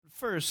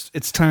First,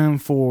 it's time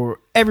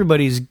for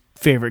everybody's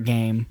favorite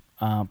game,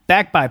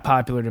 backed by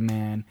popular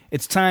demand.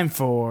 It's time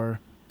for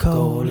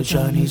Call a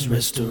Chinese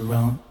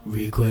Restaurant,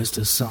 Request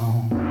a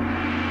Song.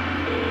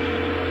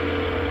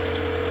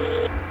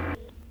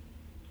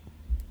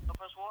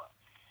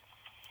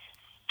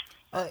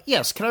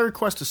 Yes, can I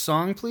request a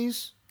song,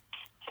 please?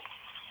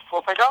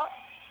 For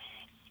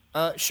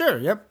pickup? Sure,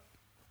 yep.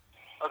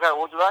 Okay,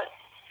 what would you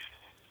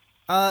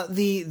like?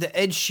 The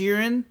Ed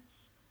Sheeran.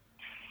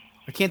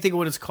 I can't think of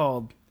what it's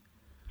called.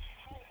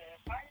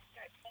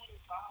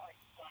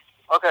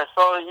 Okay,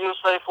 so you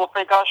say for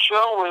pickup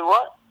show with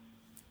what?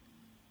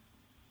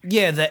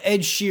 Yeah, the Ed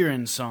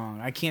Sheeran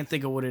song. I can't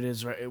think of what it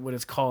is, what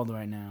it's called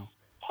right now.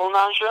 湖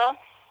南省?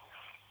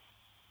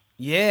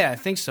 Yeah, I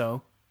think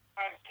so.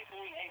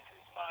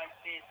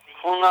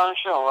 湖南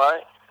省,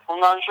 right? 湖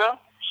南省?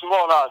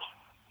 Small lot.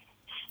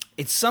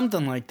 It's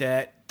something like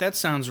that. That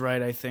sounds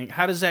right, I think.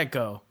 How does that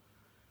go?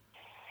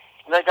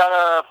 They got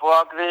a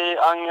broccoli,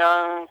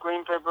 onion,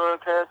 green pepper,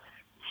 carrot,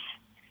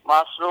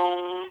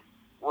 mushroom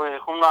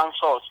with Hunan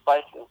sauce,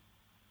 spicy.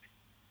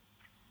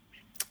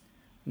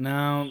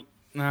 No,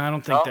 I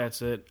don't think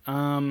that's it.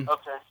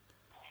 Okay.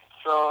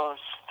 So,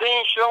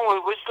 steamed shrimp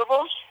with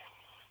vegetables?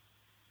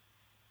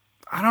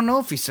 I don't know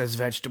if he says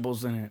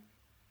vegetables in it.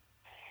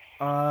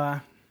 I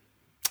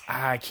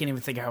can't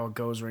even think of how it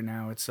goes right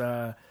now. It's,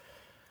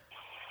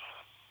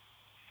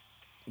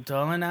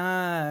 Darling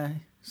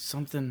I,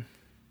 something.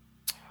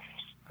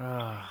 You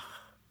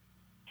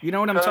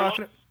know what I'm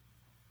talking about?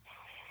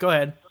 Go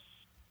ahead.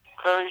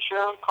 Curry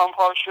shrimp,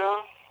 compote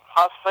shrimp,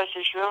 hot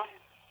spicy shrimp,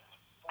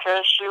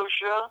 cashew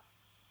shrimp,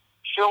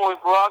 shrimp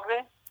with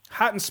broccoli.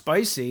 Hot and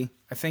spicy.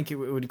 I think it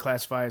would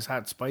classify as hot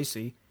and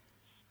spicy.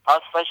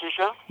 Hot spicy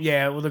shrimp?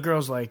 Yeah, well, the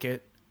girls like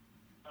it.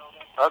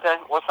 Okay,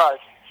 what size?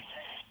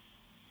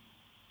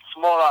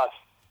 Small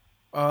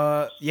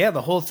large? Yeah,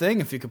 the whole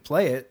thing, if you could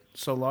play it.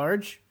 So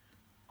large.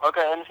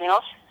 Okay, anything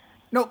else?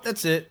 Nope,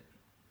 that's it.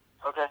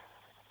 Okay.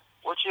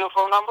 What's your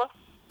phone number?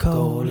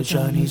 Call a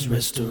Chinese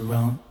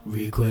restaurant,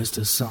 request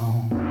a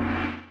song.